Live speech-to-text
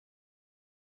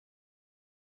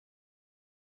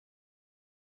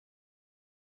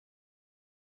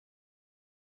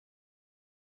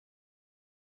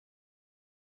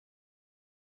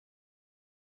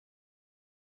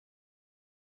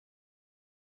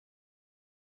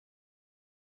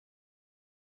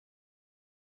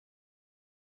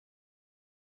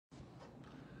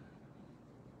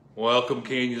Welcome,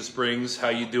 Canyon Springs. How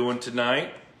you doing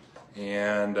tonight?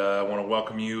 And I want to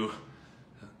welcome you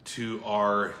to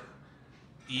our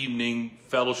evening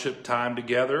fellowship time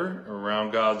together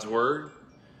around God's Word,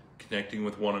 connecting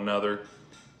with one another.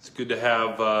 It's good to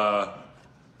have an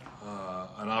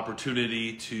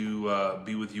opportunity to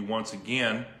be with you once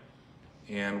again,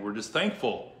 and we're just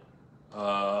thankful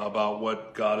about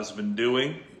what God has been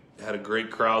doing. Had a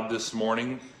great crowd this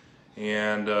morning.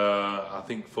 And I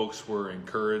think folks were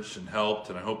encouraged and helped,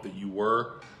 and I hope that you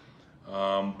were.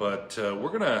 But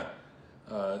we're going to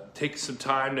take some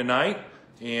time tonight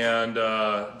and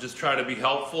just try to be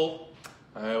helpful.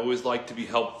 I always like to be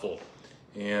helpful.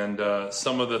 And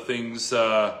some of the things in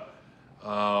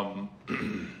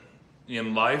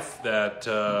life that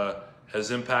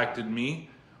has impacted me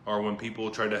are when people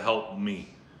try to help me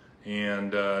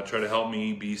and try to help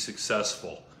me be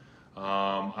successful.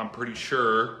 I'm pretty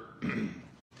sure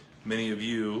many of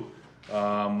you,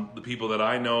 the people that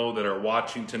I know that are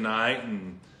watching tonight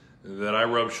and that I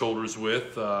rub shoulders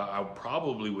with, I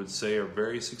probably would say are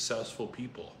very successful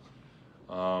people.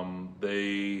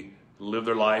 They live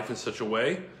their life in such a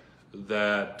way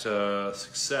that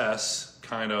success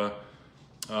kind of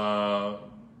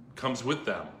comes with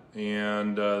them.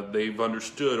 And they've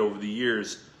understood over the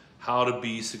years how to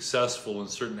be successful in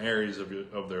certain areas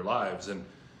of their lives. And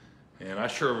I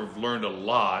sure have learned a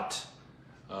lot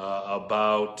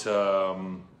about,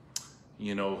 what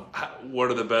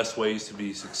are the best ways to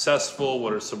be successful?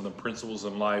 What are some of the principles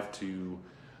in life to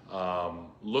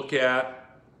look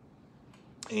at?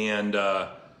 And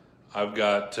I've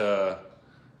got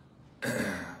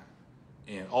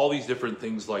and all these different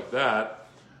things like that.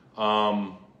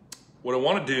 What I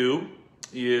want to do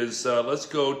is let's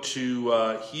go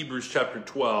to Hebrews chapter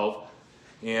 12.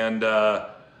 And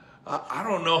I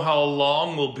don't know how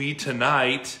long we'll be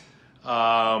tonight.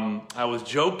 I was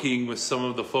joking with some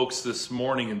of the folks this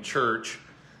morning in church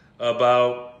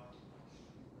about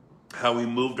how we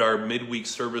moved our midweek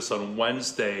service on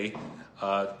Wednesday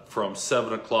from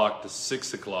 7 o'clock to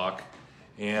 6 o'clock.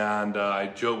 And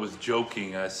I was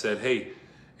joking. I said, hey,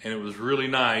 and it was really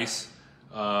nice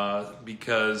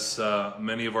because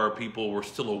many of our people were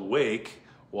still awake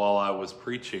while I was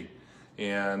preaching.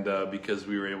 And because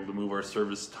we were able to move our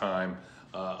service time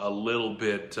a little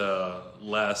bit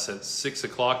less at 6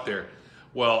 o'clock there.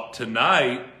 Well,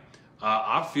 tonight,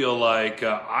 I feel like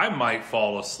I might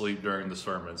fall asleep during the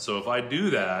sermon. So if I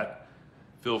do that,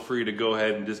 feel free to go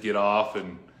ahead and just get off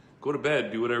and go to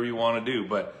bed, do whatever you want to do.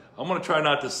 But I'm going to try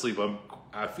not to sleep.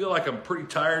 I feel like I'm pretty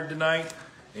tired tonight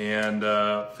and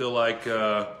feel like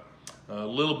a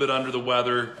little bit under the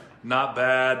weather. Not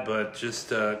bad, but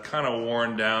just kind of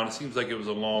worn down. It seems like it was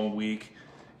a long week,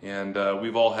 and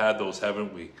we've all had those,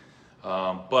 haven't we?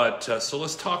 So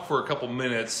let's talk for a couple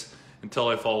minutes until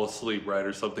I fall asleep, right,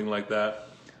 or something like that,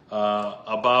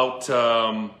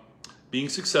 about being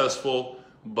successful,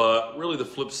 but really the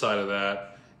flip side of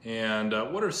that, and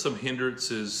what are some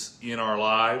hindrances in our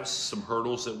lives, some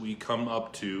hurdles that we come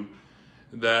up to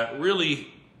that really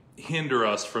hinder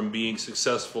us from being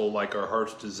successful like our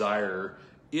heart's desire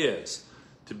is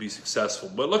to be successful.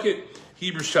 But look at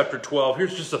Hebrews chapter 12.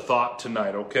 Here's just a thought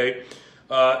tonight, okay?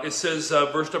 It says,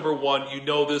 verse number 1, you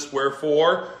know this,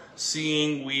 wherefore,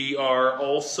 seeing we are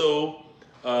also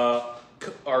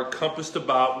are compassed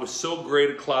about with so great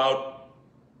a cloud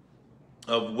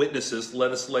of witnesses,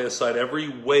 let us lay aside every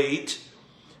weight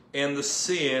and the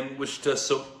sin which does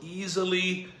so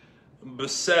easily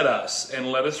beset us,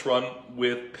 and let us run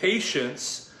with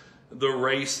patience the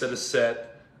race that is set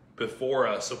before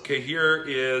us. Okay, here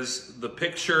is the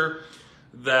picture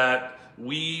that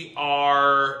we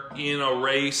are in a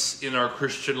race in our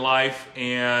Christian life,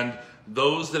 and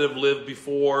those that have lived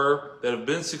before, that have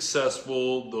been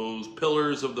successful, those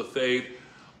pillars of the faith,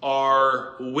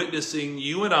 are witnessing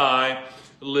you and I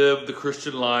live the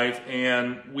Christian life,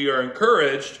 and we are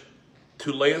encouraged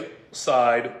to lay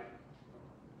aside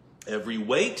every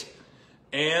weight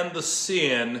and the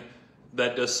sin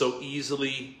that does so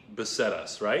easily beset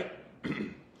us, right?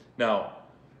 Now,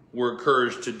 we're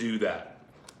encouraged to do that.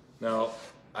 Now,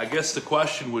 I guess the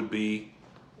question would be,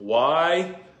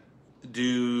 why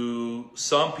do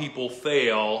some people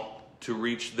fail to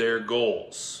reach their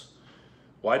goals?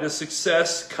 Why does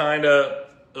success kind of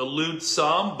elude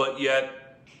some, but yet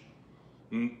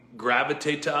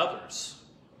gravitate to others?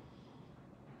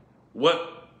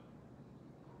 What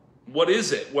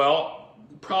is it? Well,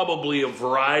 probably a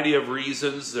variety of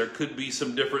reasons. There could be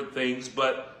some different things,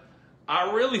 but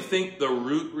I really think the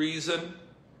root reason,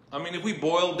 I mean, if we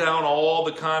boil down all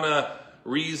the kind of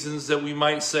reasons that we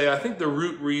might say, I think the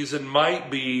root reason might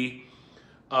be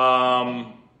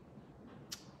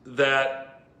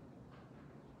that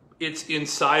it's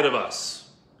inside of us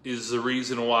is the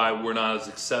reason why we're not as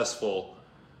successful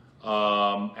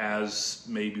as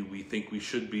maybe we think we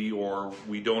should be, or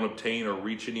we don't obtain or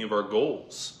reach any of our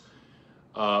goals.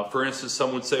 For instance,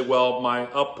 some would say, well, my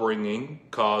upbringing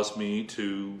caused me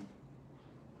to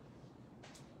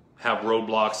have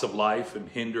roadblocks of life and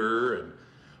hinder.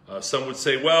 And some would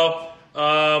say, well,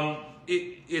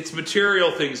 it's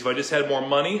material things. If I just had more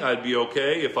money, I'd be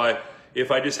okay. If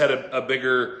I just had a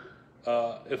bigger,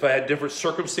 if I had different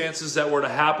circumstances that were to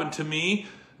happen to me,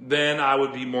 then I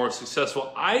would be more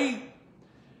successful.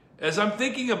 As I'm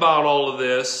thinking about all of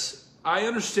this, I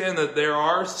understand that there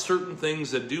are certain things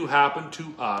that do happen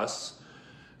to us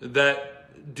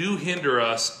that do hinder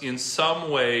us in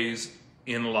some ways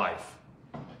in life.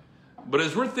 But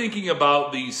as we're thinking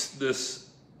about this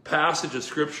passage of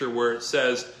Scripture where it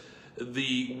says,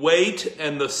 the weight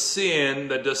and the sin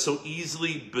that does so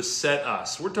easily beset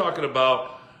us, we're talking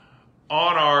about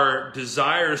on our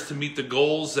desires to meet the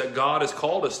goals that God has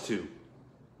called us to.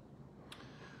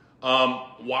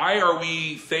 Why are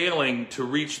we failing to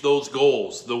reach those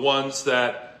goals? The ones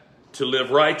that to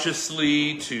live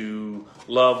righteously, to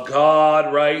love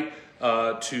God, right?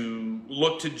 To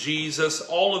look to Jesus,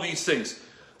 all of these things.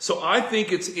 So I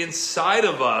think it's inside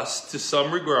of us to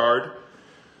some regard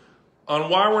on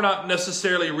why we're not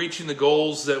necessarily reaching the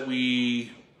goals that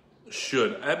we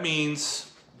should. That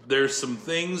means there's some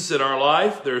things in our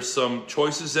life, there's some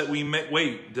choices that we make.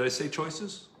 Wait, did I say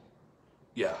choices?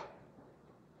 Yeah.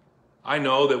 I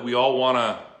know that we all want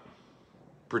to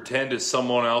pretend it's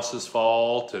someone else's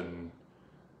fault, and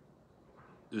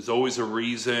there's always a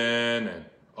reason and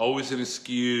always an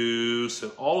excuse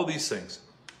and all of these things.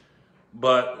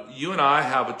 But you and I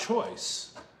have a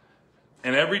choice.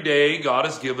 And every day God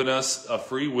has given us a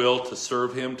free will to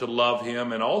serve Him, to love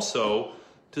Him, and also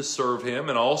to serve Him.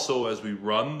 And also as we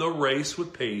run the race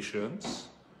with patience,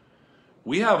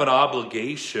 we have an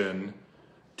obligation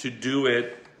to do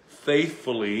it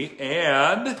faithfully,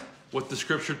 and what the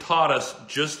Scripture taught us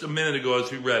just a minute ago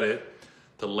as we read it,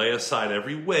 to lay aside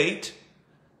every weight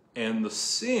and the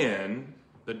sin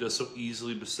that does so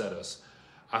easily beset us.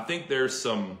 I think there's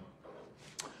some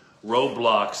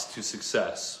roadblocks to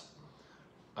success.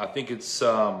 I think it's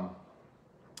I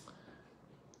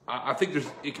think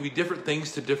it can be different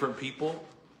things to different people,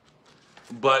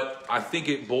 but I think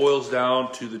it boils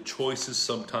down to the choices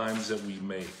sometimes that we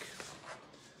make.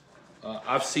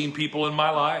 I've seen people in my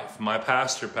life. My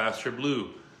pastor, Pastor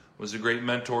Blue, was a great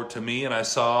mentor to me, and I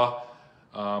saw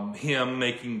him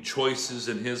making choices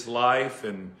in his life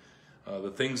and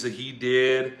the things that he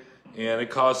did, and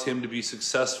it caused him to be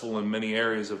successful in many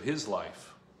areas of his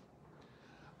life.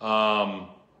 I'm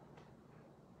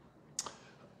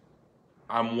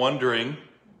wondering,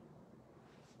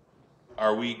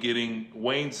 are we getting,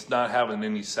 Wayne's not having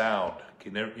any sound.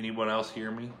 Can anyone else hear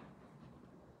me?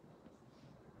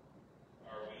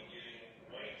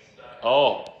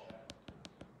 Oh,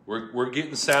 we're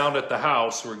getting sound at the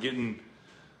house. We're getting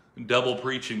double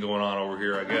preaching going on over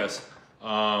here, I guess.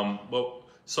 Well,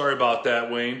 sorry about that,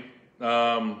 Wayne.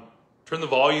 Turn the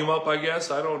volume up, I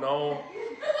guess. I don't know.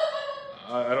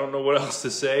 I don't know what else to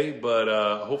say, but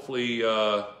hopefully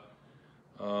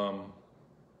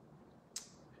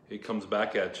it comes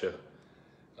back at you.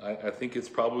 I think it's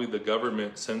probably the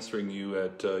government censoring you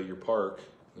at your park.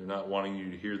 They're not wanting you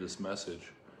to hear this message.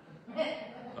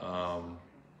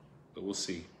 But we'll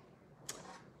see.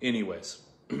 Anyways,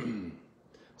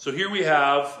 so here we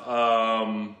have,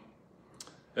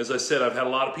 as I said, I've had a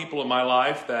lot of people in my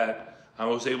life that I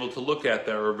was able to look at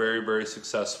that are very, very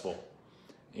successful.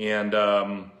 And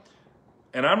I'm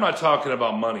not talking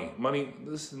about money.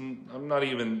 I'm not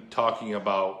even talking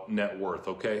about net worth,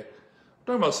 okay? I'm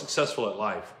talking about successful at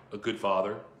life. A good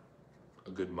father,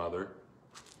 a good mother,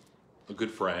 a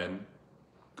good friend,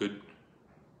 good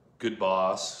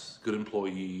boss, good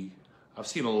employee. I've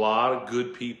seen a lot of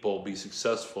good people be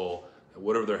successful at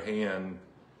whatever their hand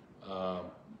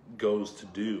goes to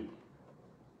do.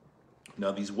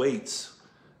 Now these weights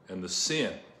and the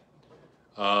sin,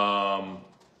 the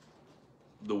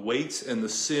weights and the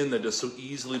sin that does so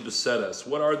easily beset us.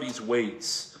 What are these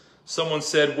weights? Someone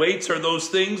said, weights are those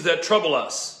things that trouble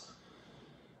us.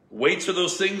 Weights are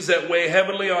those things that weigh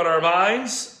heavily on our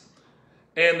minds,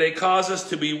 and they cause us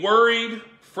to be worried,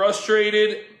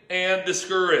 frustrated, and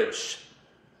discouraged.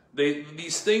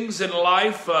 These things in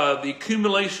life, the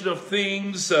accumulation of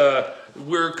things,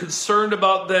 we're concerned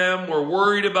about them, we're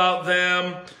worried about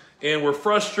them, and we're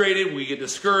frustrated, we get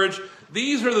discouraged.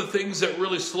 These are the things that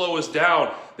really slow us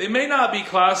down. They may not be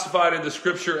classified in the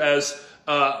Scripture as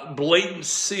blatant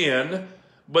sin,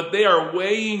 but they are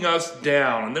weighing us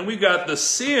down. And then we've got the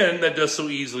sin that does so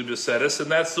easily beset us,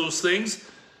 and that's those things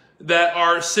that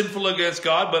are sinful against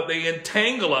God, but they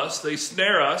entangle us, they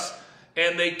snare us,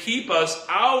 and they keep us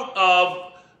out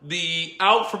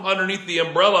from underneath the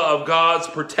umbrella of God's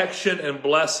protection and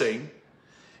blessing.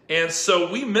 And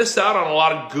so we miss out on a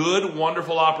lot of good,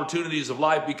 wonderful opportunities of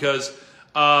life because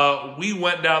we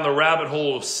went down the rabbit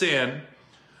hole of sin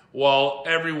while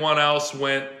everyone else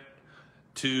went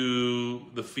to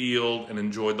the field and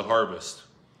enjoyed the harvest.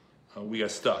 We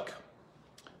got stuck.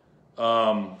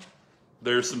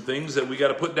 There's some things that we got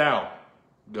to put down.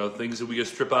 Things that we got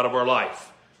to strip out of our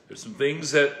life. There's some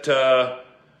things that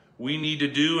we need to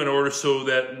do in order so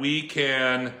that we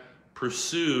can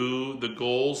pursue the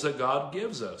goals that God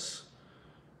gives us.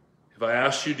 If I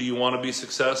asked you, do you want to be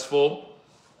successful?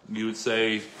 You would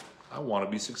say, I want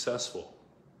to be successful.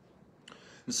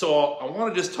 And so I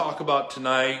want to just talk about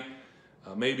tonight,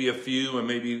 maybe a few, and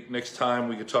maybe next time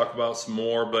we could talk about some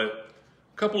more, but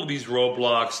a couple of these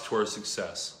roadblocks to our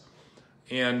success.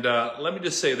 And let me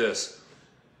just say this.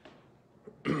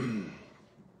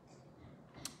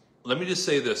 Let me just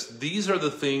say this. These are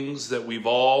the things that we've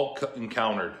all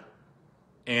encountered.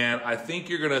 And I think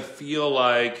you're going to feel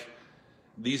like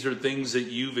these are things that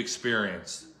you've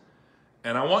experienced.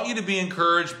 And I want you to be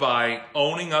encouraged by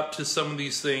owning up to some of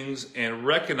these things and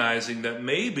recognizing that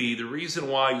maybe the reason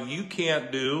why you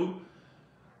can't do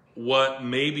what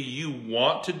maybe you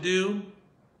want to do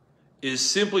is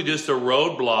simply just a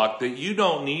roadblock that you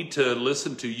don't need to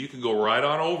listen to. You can go right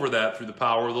on over that through the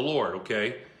power of the Lord,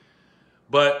 okay?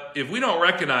 But if we don't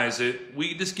recognize it,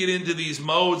 we just get into these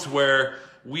modes where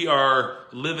we are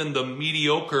living the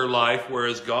mediocre life,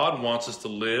 whereas God wants us to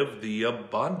live the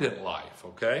abundant life,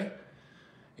 okay?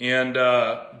 And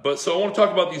but so I want to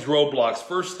talk about these roadblocks.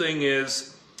 First thing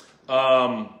is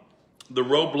the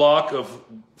roadblock of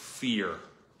fear.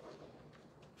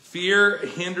 Fear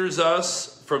hinders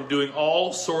us from doing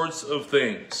all sorts of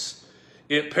things.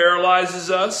 It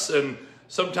paralyzes us, and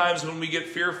sometimes when we get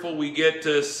fearful, we get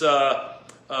this fear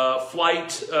or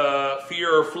flight.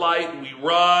 We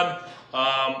run.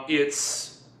 It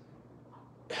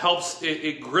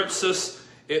grips us.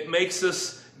 It makes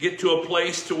us get to a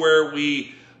place to where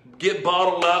we get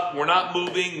bottled up. We're not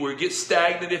moving. We get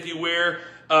stagnant, if you will.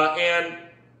 And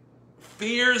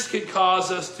fears can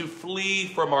cause us to flee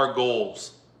from our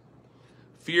goals.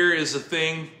 Fear is a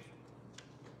thing.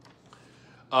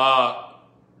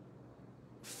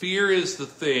 Fear is the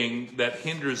thing that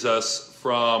hinders us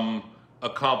from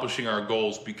accomplishing our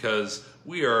goals because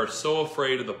we are so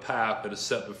afraid of the path that is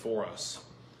set before us.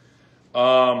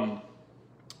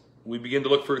 We begin to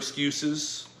look for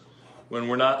excuses when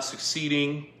we're not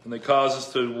succeeding, and they cause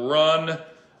us to run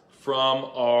from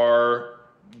our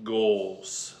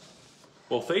goals.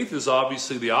 Well, faith is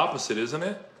obviously the opposite, isn't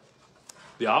it?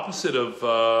 The opposite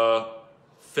of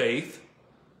faith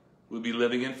would be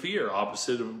living in fear.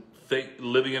 Opposite of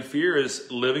living in fear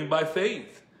is living by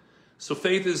faith. So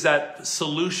faith is that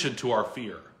solution to our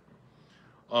fear.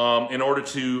 In order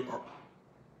to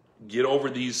get over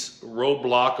these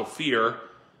roadblock of fear,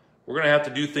 we're going to have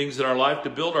to do things in our life to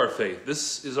build our faith.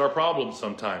 This is our problem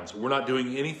sometimes. We're not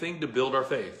doing anything to build our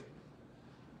faith.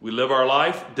 We live our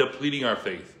life depleting our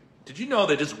faith. Did you know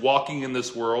that just walking in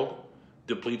this world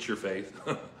depletes your faith?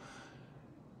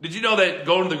 Did you know that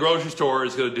going to the grocery store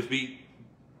is going to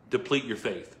deplete your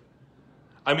faith?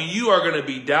 I mean, you are going to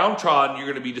be downtrodden. You're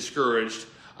going to be discouraged.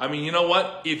 I mean, you know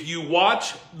what? If you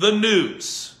watch the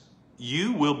news,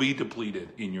 you will be depleted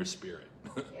in your spirit.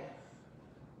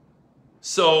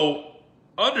 So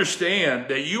understand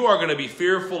that you are going to be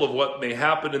fearful of what may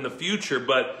happen in the future,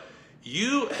 but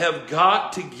you have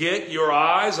got to get your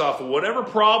eyes off of whatever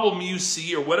problem you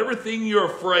see or whatever thing you're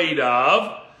afraid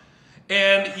of,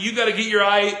 and you got to get your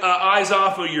eyes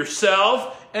off of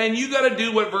yourself, and you got to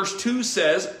do what verse 2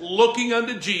 says, looking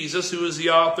unto Jesus, who is the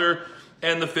author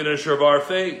and the finisher of our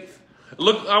faith.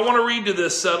 Look, I want to read to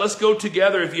this. Let's go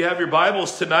together, if you have your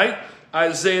Bibles tonight,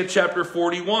 Isaiah chapter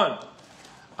 41.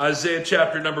 Isaiah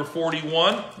chapter number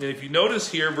 41. And if you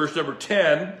notice here, verse number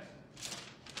 10,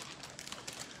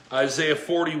 Isaiah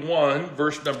 41,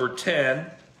 verse number 10,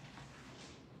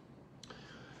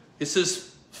 it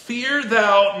says, Fear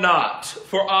thou not,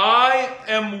 for I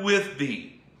am with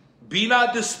thee. Be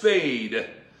not dismayed,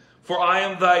 for I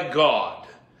am thy God.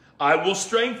 I will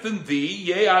strengthen thee,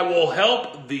 yea, I will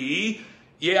help thee,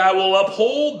 yea, I will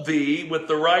uphold thee with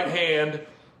the right hand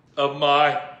of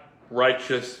my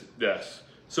righteousness.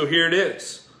 So here it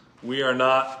is. We are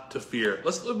not to fear.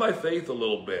 Let's live by faith a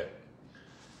little bit.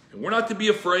 And we're not to be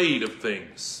afraid of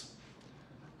things.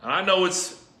 And I know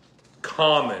it's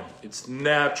common, it's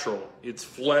natural, it's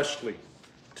fleshly.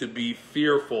 to be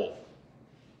fearful.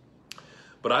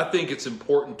 But I think it's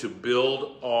important to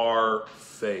build our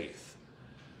faith.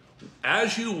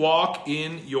 As you walk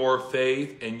in your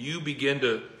faith and you begin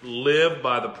to live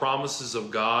by the promises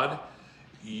of God,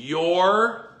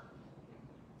 your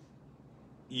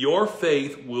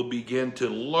faith will begin to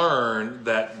learn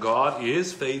that God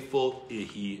is faithful,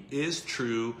 He is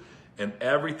true, and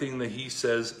everything that He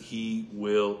says He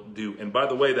will do. And by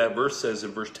the way, that verse says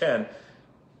in verse 10,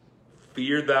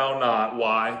 fear thou not.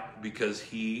 Why? Because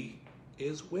He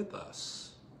is with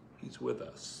us. He's with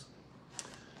us.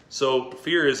 So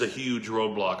fear is a huge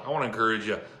roadblock. I want to encourage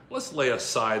you, let's lay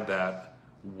aside that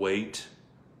weight,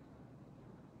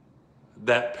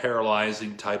 that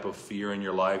paralyzing type of fear in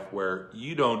your life where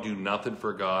you don't do nothing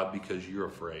for God because you're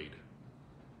afraid.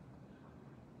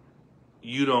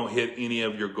 You don't hit any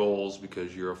of your goals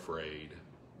because you're afraid.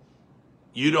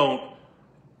 You don't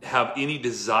have any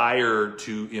desire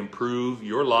to improve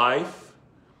your life.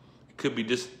 It could be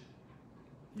just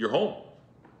your home.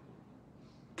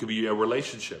 It could be a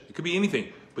relationship. It could be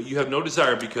anything, but you have no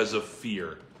desire because of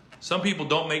fear. Some people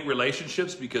don't make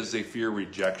relationships because they fear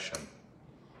rejection.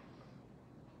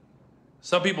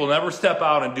 Some people never step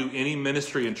out and do any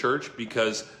ministry in church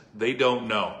because they don't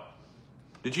know.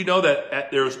 Did you know that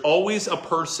there's always a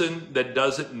person that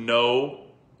doesn't know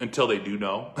until they do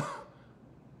know?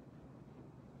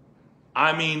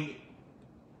 I mean,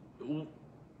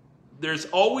 there's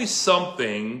always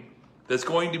something that's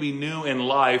going to be new in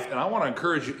life, and I want to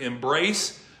encourage you,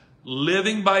 embrace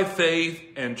living by faith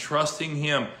and trusting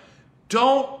Him.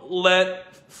 Don't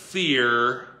let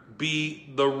fear be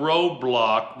the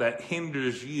roadblock that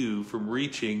hinders you from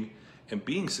reaching and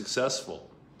being successful.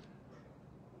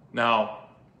 Now,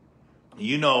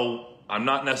 you know, I'm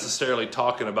not necessarily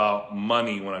talking about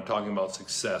money when I'm talking about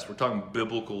success. We're talking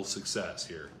biblical success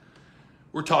here.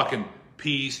 We're talking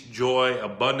peace, joy,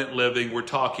 abundant living. We're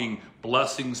talking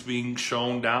blessings being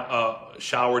showered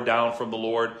down from the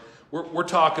Lord. We're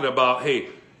talking about, hey,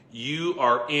 you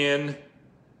are in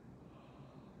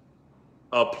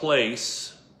a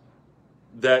place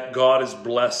that God is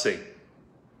blessing.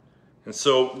 And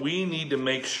so we need to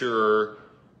make sure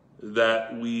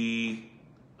that we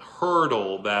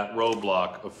hurdle that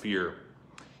roadblock of fear.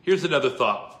 Here's another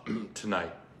thought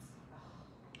tonight.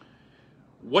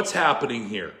 What's happening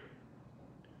here?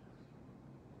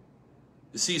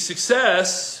 You see,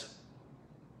 success,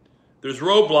 there's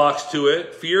roadblocks to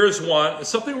it. Fear is one. And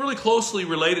something really closely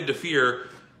related to fear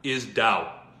is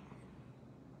doubt.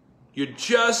 You're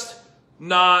just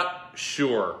not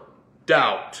sure.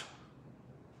 Doubt.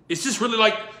 It's just really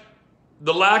like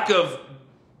the lack of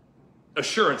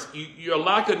assurance. Your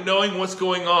lack of knowing what's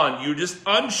going on. You're just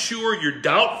unsure. You're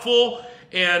doubtful.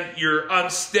 And you're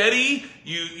unsteady.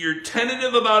 You're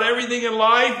tentative about everything in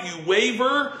life. You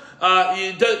waver.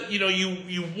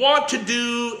 You want to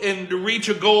do and to reach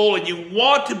a goal, and you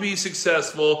want to be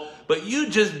successful, but you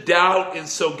just doubt. And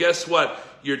so guess what?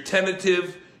 You're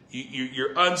tentative.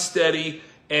 You're unsteady.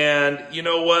 And you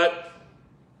know what?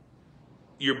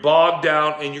 You're bogged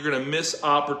down, and you're going to miss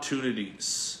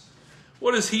opportunities.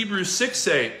 What does Hebrews 6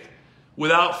 say?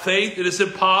 Without faith, it is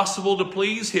impossible to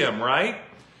please Him, right?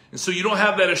 And so you don't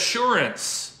have that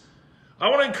assurance. I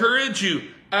want to encourage you.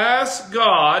 Ask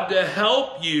God to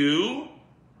help you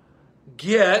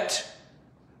get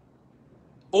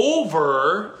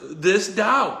over this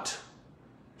doubt.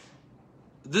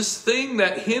 This thing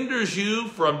that hinders you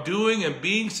from doing and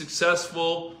being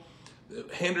successful,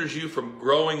 hinders you from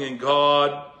growing in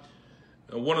God.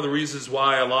 One of the reasons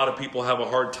why a lot of people have a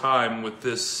hard time with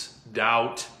this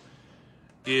doubt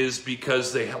is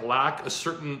because they lack a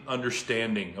certain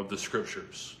understanding of the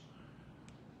Scriptures.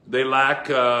 They lack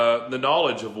the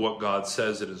knowledge of what God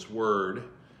says in His Word.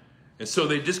 And so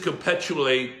they just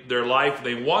perpetuate their life.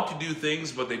 They want to do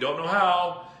things, but they don't know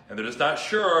how. And they're just not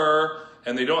sure.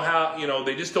 And they don't have,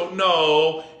 they just don't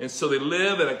know. And so they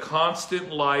live in a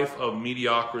constant life of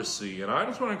mediocrity. And I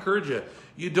just want to encourage you,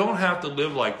 you don't have to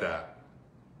live like that.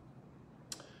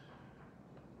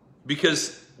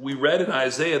 Because we read in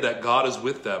Isaiah that God is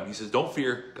with them. He says, don't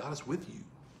fear, God is with you.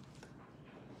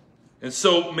 And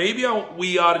so maybe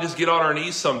we ought to just get on our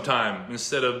knees sometime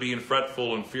instead of being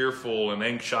fretful and fearful and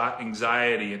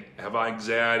anxiety and have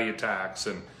anxiety attacks.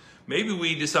 And maybe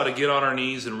we just ought to get on our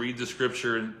knees and read the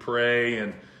Scripture and pray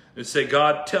and say,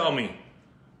 God, tell me,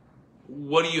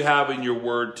 what do you have in your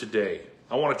Word today?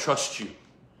 I want to trust you.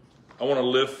 I want to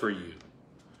live for you.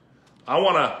 I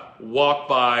want to walk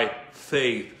by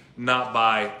faith, not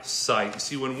by sight.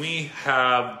 See, when we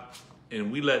have and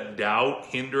we let doubt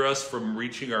hinder us from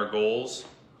reaching our goals,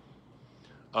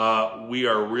 we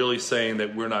are really saying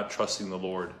that we're not trusting the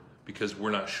Lord because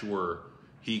we're not sure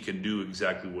he can do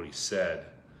exactly what he said.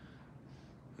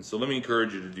 And so let me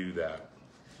encourage you to do that.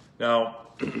 Now,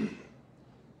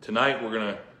 tonight we're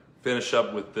going to finish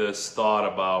up with this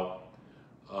thought about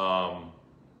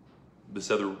this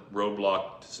other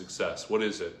roadblock to success. What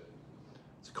is it?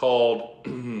 It's called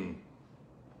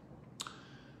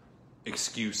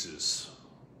excuses.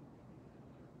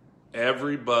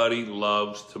 Everybody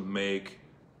loves to make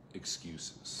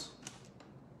excuses.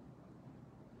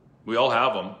 We all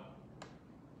have them.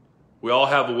 We all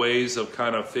have ways of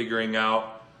kind of figuring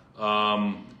out,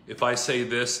 if I say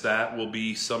this, that will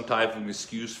be some type of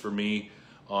excuse for me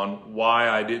on why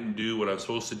I didn't do what I'm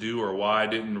supposed to do, or why I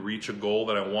didn't reach a goal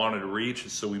that I wanted to reach,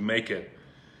 and so we make it.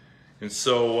 And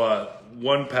so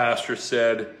one pastor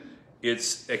said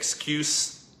it's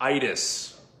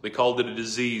excuse-itis. They called it a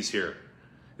disease here.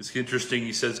 It's interesting.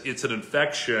 He says it's an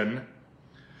infection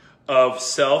of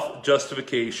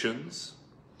self-justifications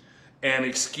and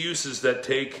excuses that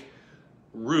take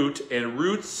root and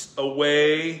roots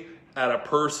away at a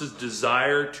person's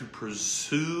desire to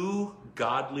pursue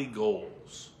godly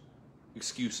goals.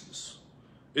 Excuses.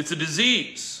 It's a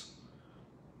disease.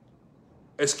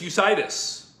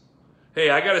 Excuse-itis. Hey,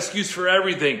 I got an excuse for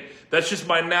everything. That's just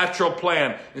my natural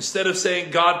plan. Instead of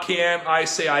saying God can, I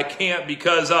say I can't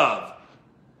because of.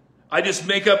 I just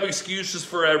make up excuses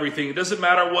for everything. It doesn't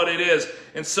matter what it is.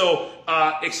 And so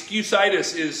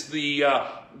excuse-itis is the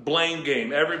blame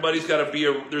game. Everybody's got to be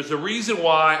there's a reason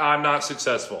why I'm not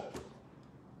successful.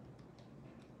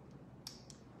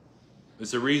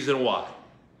 There's a reason why.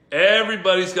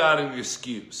 Everybody's got an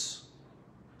excuse.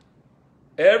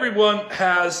 Everyone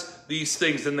has these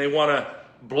things, and they want to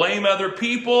blame other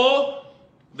people.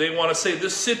 They want to say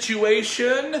this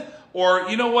situation, or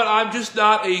you know what, I'm just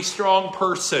not a strong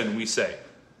person, we say.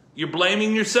 You're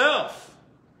blaming yourself.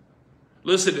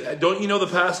 Listen, don't you know the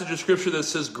passage of Scripture that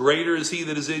says, greater is he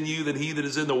that is in you than he that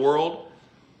is in the world?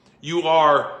 You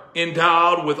are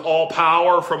endowed with all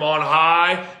power from on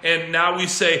high. And now we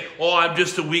say, oh, I'm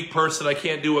just a weak person. I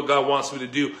can't do what God wants me to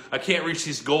do. I can't reach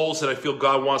these goals that I feel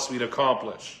God wants me to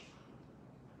accomplish.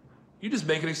 You're just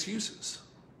making excuses.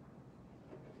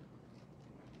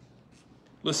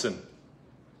 Listen.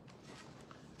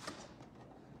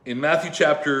 In Matthew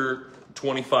chapter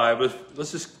 25,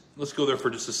 let's go there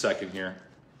for just a second here.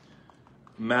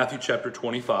 Matthew chapter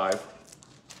 25.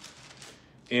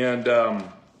 And I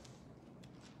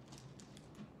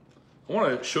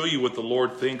want to show you what the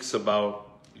Lord thinks about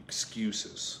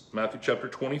excuses. Matthew chapter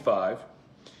 25.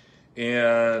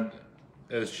 And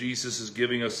as Jesus is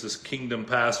giving us this kingdom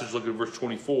passage, look at verse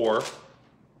 24.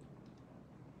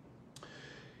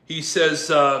 He says,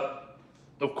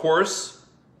 of course,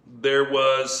 there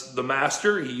was the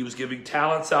master. He was giving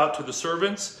talents out to the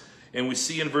servants. And we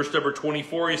see in verse number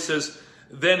 24, he says,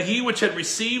 then he which had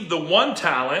received the 1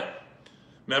 talent,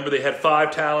 remember they had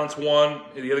 5 talents,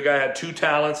 the other guy had 2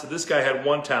 talents, and this guy had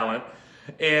 1 talent,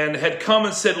 and had come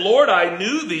and said, Lord, I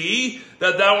knew thee,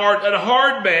 that thou art a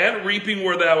hard man, reaping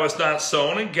where thou hast not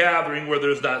sown, and gathering where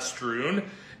there is not strewn.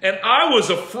 And I was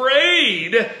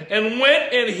afraid, and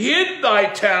went and hid thy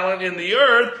talent in the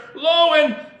earth. Lo,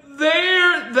 and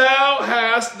there thou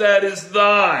hast that is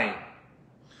thine.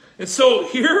 And so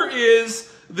here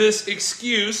is this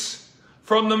excuse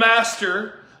from the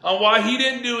master on why he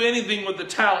didn't do anything with the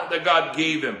talent that God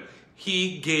gave him.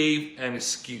 He gave an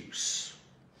excuse.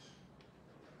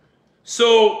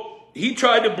 So he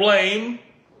tried to blame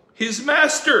his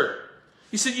master.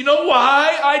 He said, you know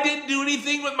why I didn't do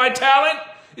anything with my talent?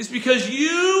 It's because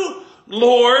you,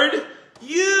 Lord,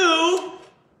 you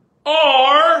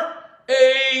are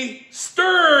a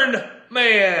stern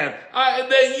man.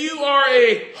 That you are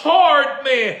a hard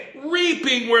man,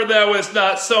 reaping where thou hast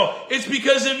not sown. It's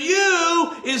because of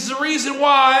you is the reason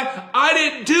why I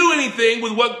didn't do anything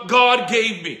with what God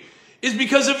gave me. It's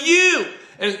because of you.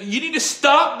 And you need to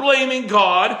stop blaming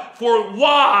God for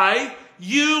why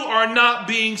you are not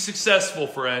being successful,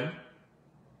 friend.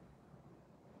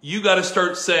 You got to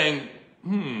start saying,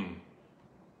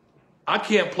 I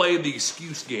can't play the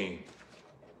excuse game.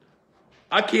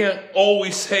 I can't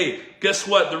always say, guess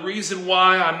what? The reason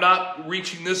why I'm not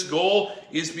reaching this goal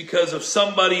is because of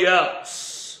somebody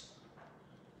else.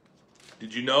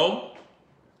 Did you know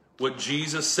what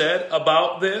Jesus said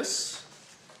about this?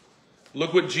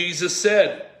 Look what Jesus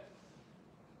said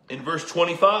in verse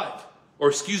 25,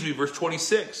 verse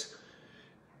 26.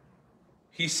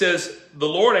 He says, the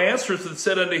Lord answereth and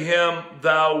said unto him,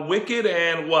 thou wicked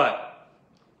and what?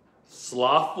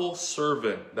 Slothful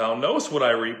servant. Thou knowest what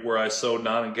I reap where I sowed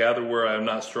not, and gather where I am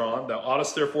not strong. Thou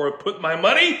oughtest therefore have put my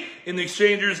money in the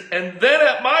exchangers, and then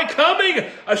at my coming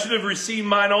I should have received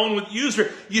mine own with usury.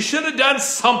 You should have done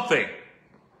something.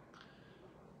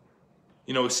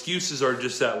 excuses are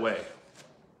just that way.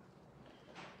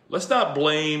 Let's not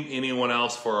blame anyone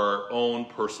else for our own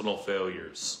personal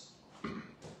failures.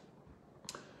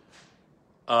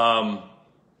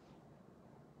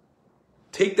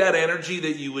 Take that energy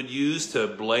that you would use to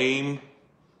blame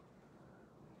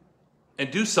and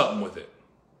do something with it.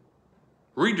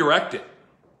 Redirect it.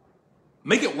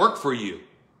 Make it work for you.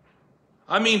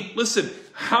 I mean, listen,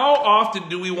 how often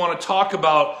do we want to talk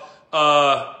about,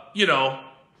 I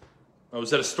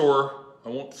was at a store, I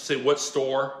won't say what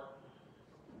store,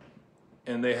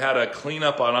 and they had a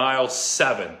cleanup on aisle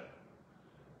 7.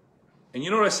 And you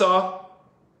know what I saw?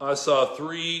 I saw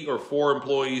 3 or 4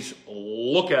 employees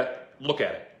look at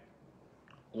it.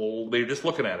 Well, they were just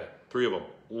looking at it. 3 of them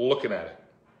looking at it.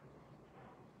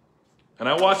 And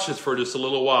I watched this for just a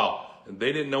little while. And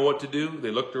they didn't know what to do. They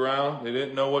looked around. They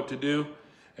didn't know what to do.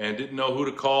 And didn't know who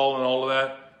to call and all of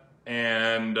that.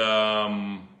 And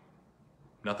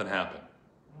nothing happened.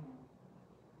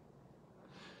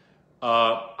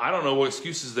 I don't know what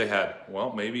excuses they had.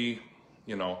 Well, maybe,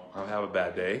 I have a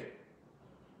bad day.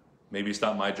 Maybe it's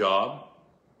not my job.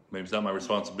 Maybe it's not my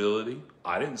responsibility.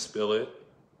 I didn't spill it.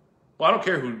 Well, I don't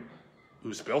care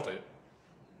who spilled it.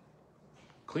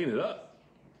 Clean it up.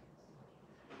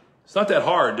 It's not that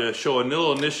hard to show a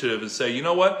little initiative and say, you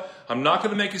know what? I'm not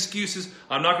going to make excuses.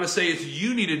 I'm not going to say it's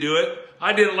you need to do it.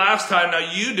 I did it last time. Now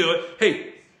you do it.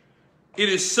 Hey, it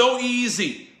is so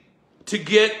easy to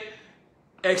get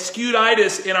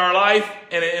excuse-itis in our life,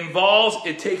 and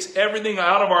it takes everything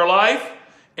out of our life,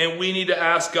 and we need to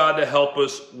ask God to help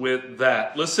us with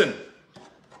that. Listen,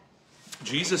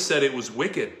 Jesus said it was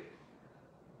wicked.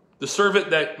 The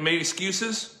servant that made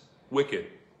excuses, wicked.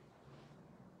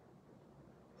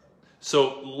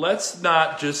 So let's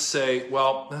not just say,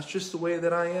 well, that's just the way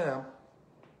that I am.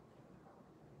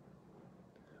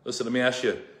 Listen, let me ask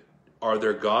you, are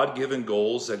there God-given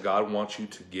goals that God wants you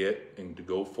to get and to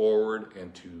go forward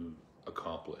and to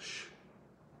accomplish?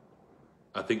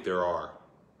 I think there are.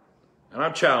 And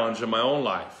I'm challenged in my own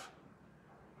life.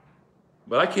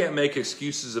 But I can't make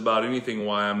excuses about anything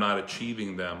why I'm not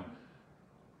achieving them.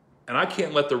 And I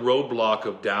can't let the roadblock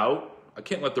of doubt, I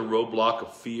can't let the roadblock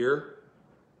of fear,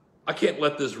 I can't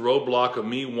let this roadblock of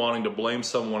me wanting to blame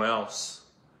someone else.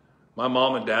 My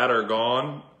mom and dad are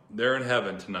gone. They're in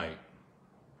heaven tonight.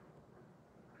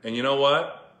 And you know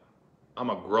what? I'm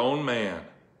a grown man.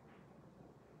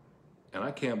 And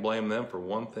I can't blame them for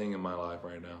one thing in my life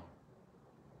right now.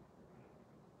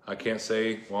 I can't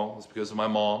say, well, it's because of my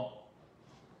mom,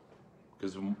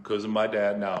 because of my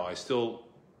dad. No, I still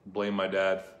blame my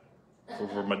dad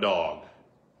for my dog,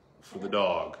 for the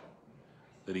dog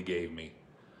that he gave me.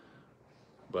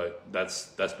 But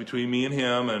that's between me and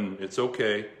him, and it's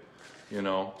okay.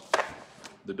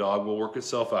 The dog will work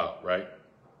itself out, right?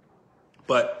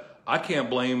 But I can't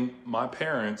blame my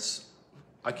parents.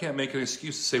 I can't make an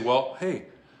excuse to say, well, hey,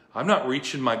 I'm not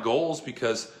reaching my goals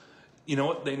because, you know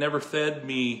what, they never fed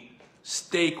me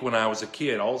steak when I was a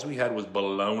kid. All we had was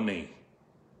bologna.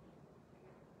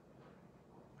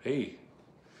 Hey,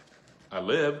 I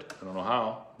lived. I don't know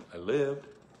how. I lived.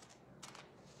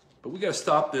 But we got to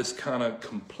stop this kind of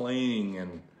complaining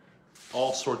and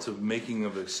all sorts of making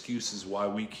of excuses why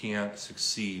we can't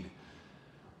succeed.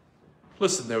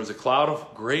 Listen, there was a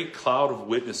great cloud of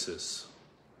witnesses.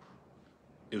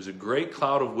 It was a great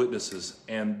cloud of witnesses,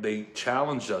 and they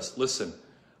challenged us. Listen,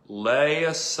 lay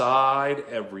aside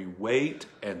every weight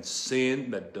and sin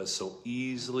that does so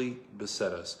easily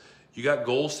beset us. You got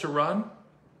goals to run?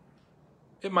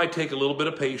 It might take a little bit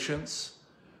of patience,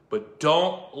 but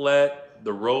don't let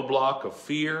the roadblock of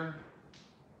fear,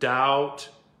 doubt,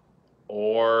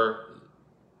 or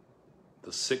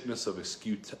the sickness of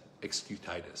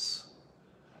excuse-itis.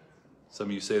 Some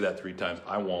of you say that 3 times.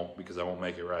 I won't, because I won't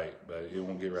make it right, but it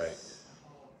won't get right.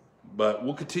 But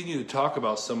we'll continue to talk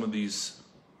about some of these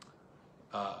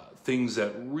things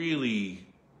that really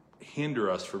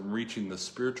hinder us from reaching the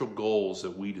spiritual goals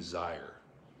that we desire.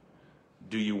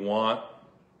 Do you want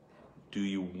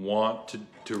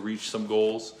to reach some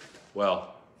goals?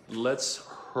 Well, let's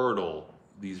hurdle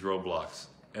these roadblocks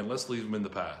and let's leave them in the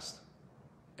past.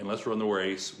 And let's run the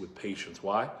race with patience.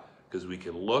 Why? Because we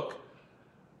can look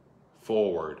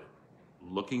forward,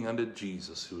 looking unto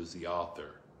Jesus, who is the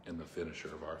author and the finisher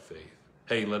of our faith.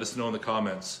 Hey, let us know in the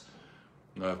comments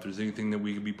if there's anything that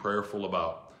we can be prayerful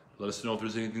about. Let us know if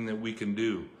there's anything that we can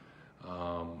do.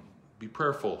 Be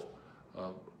prayerful.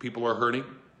 People are hurting,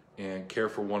 and care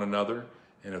for one another.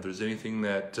 And if there's anything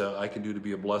that I can do to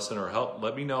be a blessing or help,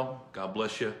 let me know. God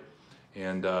bless you.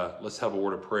 And let's have a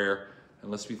word of prayer,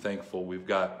 and let's be thankful. We've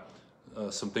got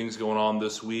some things going on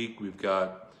this week. We've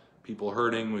got people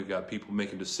hurting. We've got people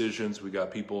making decisions. We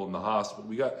got people in the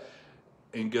hospital.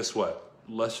 And guess what?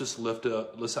 Let's just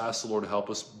let's ask the Lord to help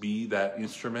us be that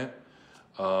instrument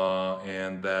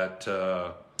and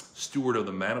that steward of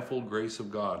the manifold grace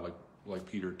of God, like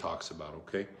Peter talks about,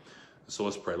 okay? So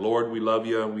let's pray. Lord, we love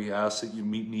you. We ask that you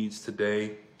meet needs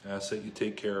today. Ask that you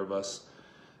take care of us.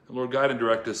 And Lord, guide and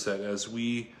direct us that as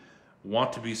we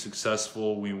want to be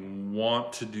successful, we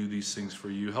want to do these things for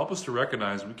you. Help us to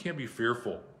recognize we can't be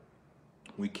fearful.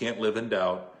 We can't live in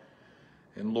doubt.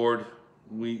 And Lord,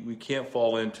 we can't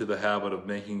fall into the habit of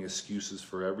making excuses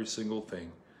for every single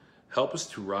thing. Help us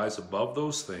to rise above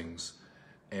those things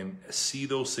and see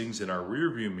those things in our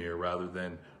rearview mirror rather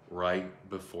than right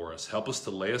before us. Help us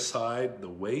to lay aside the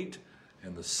weight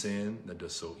and the sin that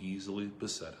does so easily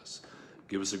beset us.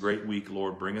 Give us a great week,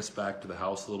 Lord. Bring us back to the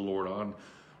house of the Lord on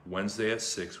Wednesday at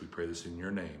 6. We pray this in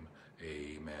your name.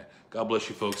 Amen. God bless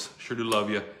you, folks. Sure do love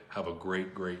you. Have a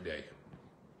great, great day.